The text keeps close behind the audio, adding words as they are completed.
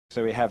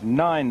So we have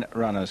 9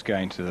 runners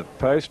going to the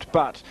post,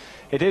 but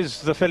it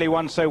is the filly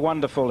One So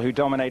Wonderful who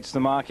dominates the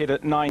market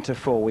at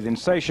 9-4, with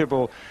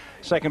Insatiable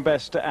second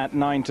best at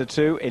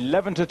 9-2,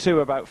 11-2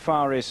 about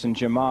Faris and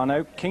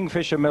Germano,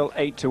 Kingfisher Mill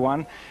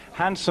 8-1,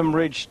 Handsome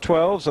Ridge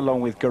 12s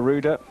along with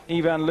Garuda,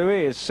 Ivan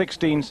Louis is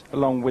 16s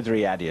along with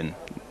Riadian.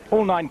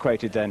 All 9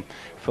 quoted then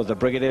for the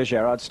Brigadier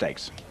Gerard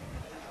Stakes.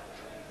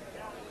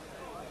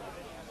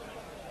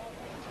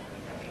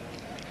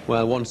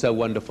 Well, One So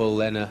Wonderful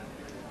then a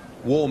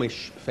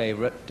warmish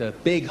favourite,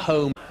 big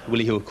home.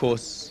 Willie, who of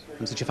course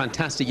had such a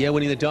fantastic year,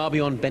 winning the Derby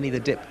on Benny the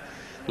Dip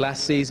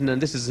last season, and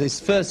this is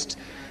his first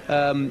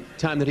time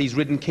that he's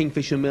ridden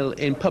Kingfisher Mill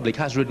in public.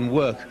 Has ridden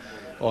work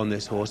on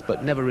this horse,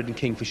 but never ridden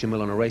Kingfisher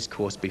Mill on a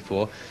racecourse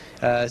before.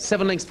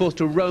 7 lengths forth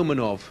to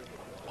Romanov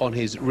on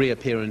his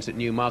reappearance at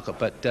Newmarket,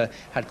 but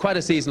had quite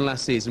a season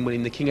last season,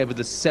 winning the King over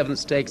the 7th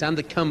Stakes and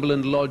the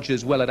Cumberland Lodge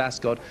as well at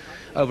Ascot,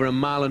 over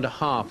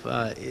 1.5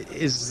 miles.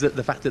 Is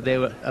the fact that they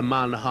were 1.5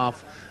 miles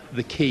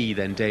the key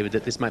then, David,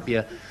 that this might be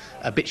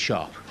a bit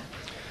sharp?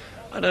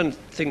 I don't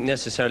think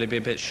necessarily be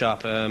a bit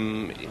sharp.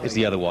 Is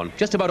the other one.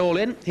 Just about all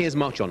in. Here's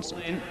Mark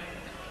Johnson.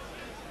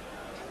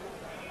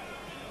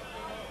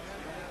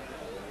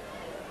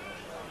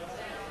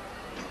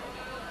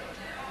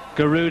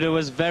 Garuda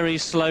was very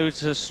slow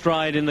to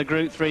stride in the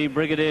Group 3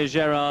 Brigadier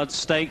Gerard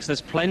Stakes.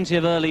 There's plenty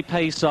of early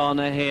pace on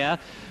here,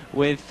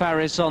 with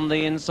Faris on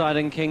the inside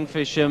and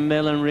Kingfisher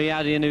Mill and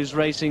Riadian, who's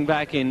racing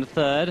back in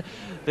third.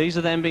 These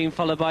are then being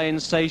followed by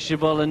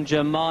Insatiable, and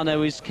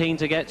Germano is keen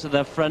to get to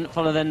the front,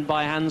 followed then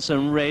by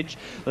Handsome Ridge.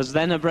 There's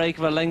then a break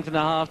of 1.5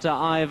 lengths to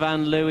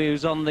Ivan Louis,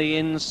 who's on the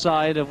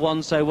inside of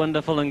One So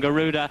Wonderful and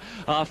Garuda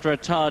after a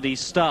tardy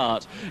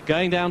start.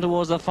 Going down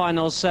towards the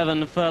final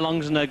 7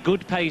 furlongs, and a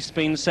good pace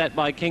being set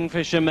by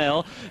Kingfisher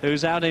Mill,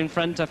 who's out in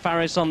front to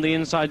Faris on the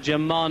inside,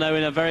 Germano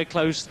in a very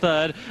close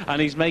third,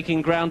 and he's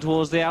making ground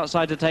towards the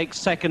outside to take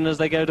second as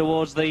they go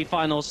towards the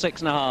final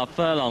 6.5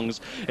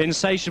 furlongs.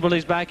 Insatiable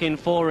is back in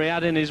 4,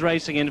 Riadian is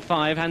racing in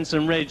 5,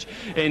 Handsome Ridge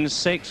in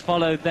 6,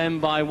 followed then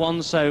by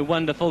One So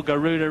Wonderful,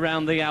 Garuda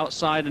around the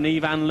outside, and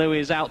Ivan Louis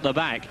is out the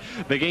back.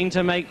 Begin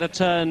to make the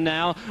turn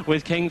now,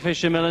 with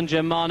Kingfisher Mill and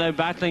Germano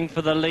battling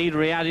for the lead.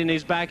 Riadian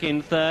is back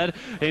in 3rd.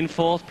 In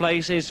 4th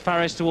place is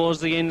Faris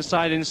towards the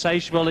inside.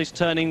 Insatiable is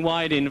turning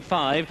wide in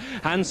 5.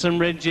 Handsome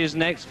Ridge is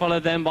next,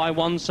 followed then by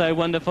One So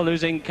Wonderful,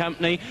 who's in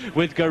company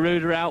with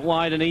Garuda out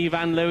wide, and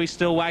Ivan Louis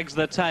still wags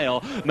the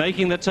tail,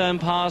 making the turn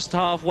past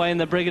halfway in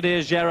the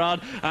Brigadier Gerard,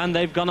 and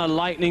they've gone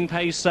a lightning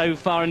pace so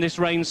far in this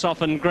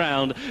rain-softened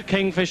ground.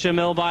 Kingfisher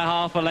Mill by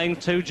 1/2 length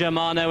to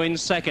Germano in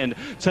 2nd.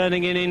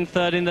 Turning in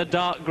 3rd in the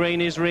dark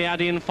green is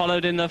Riadian,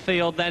 followed in the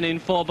field then in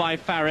 4 by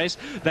Faris.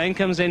 Then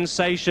comes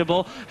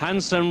Insatiable,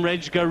 Handsome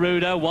Ridge,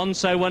 Garuda, One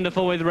So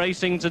Wonderful with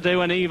racing to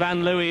do, and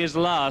Ivan Louis is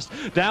last.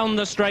 Down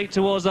the straight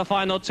towards the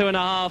final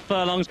 2.5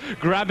 furlongs,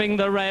 grabbing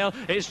the rail,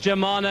 it's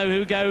Germano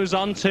who goes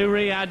on to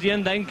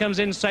Riadian. Then comes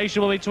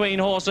Insatiable between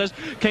horses.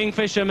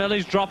 Kingfisher Mill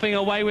is dropping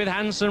away with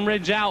Handsome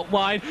Ridge out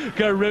wide.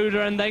 Garuda,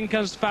 and then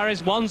comes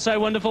Faris. One So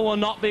Wonderful will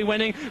not be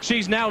winning.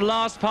 She's now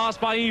last, passed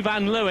by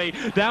Ivan Louis.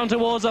 Down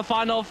towards the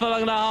final 1.5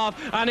 furlongs,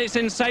 and it's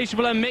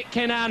Insatiable and Mick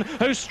Kinnan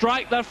who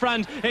strike the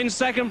front. In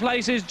 2nd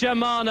place is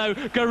Germano.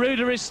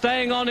 Garuda is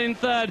staying on in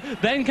 3rd.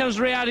 Then comes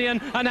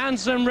Riadian and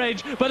Handsome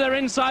Ridge, but they're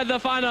inside the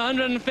final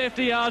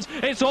 150 yards.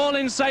 It's all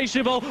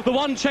Insatiable. The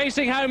one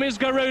chasing home is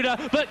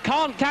Garuda, but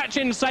can't catch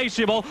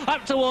Insatiable.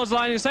 Up towards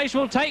line,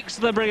 Insatiable takes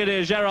the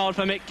Brigadier Gerard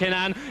for Mick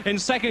Kinnan. In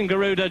 2nd,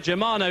 Garuda,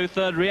 Germano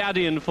 3rd,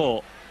 Riadian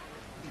 4th.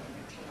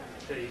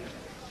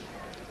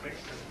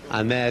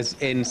 And there's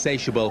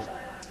Insatiable.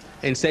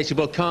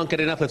 Insatiable can't get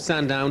enough of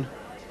Sandown.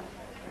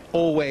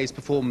 Always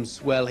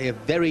performs well here,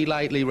 very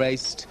lightly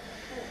raced.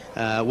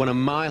 Won a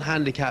mile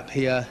handicap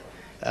here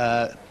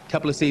a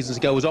couple of seasons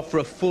ago, was off for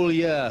a full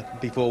year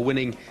before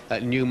winning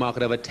at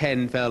Newmarket over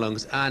 10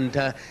 furlongs,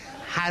 and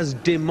has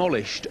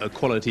demolished a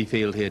quality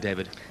field here,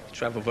 David.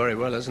 Travelled very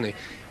well, hasn't he?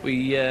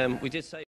 We did say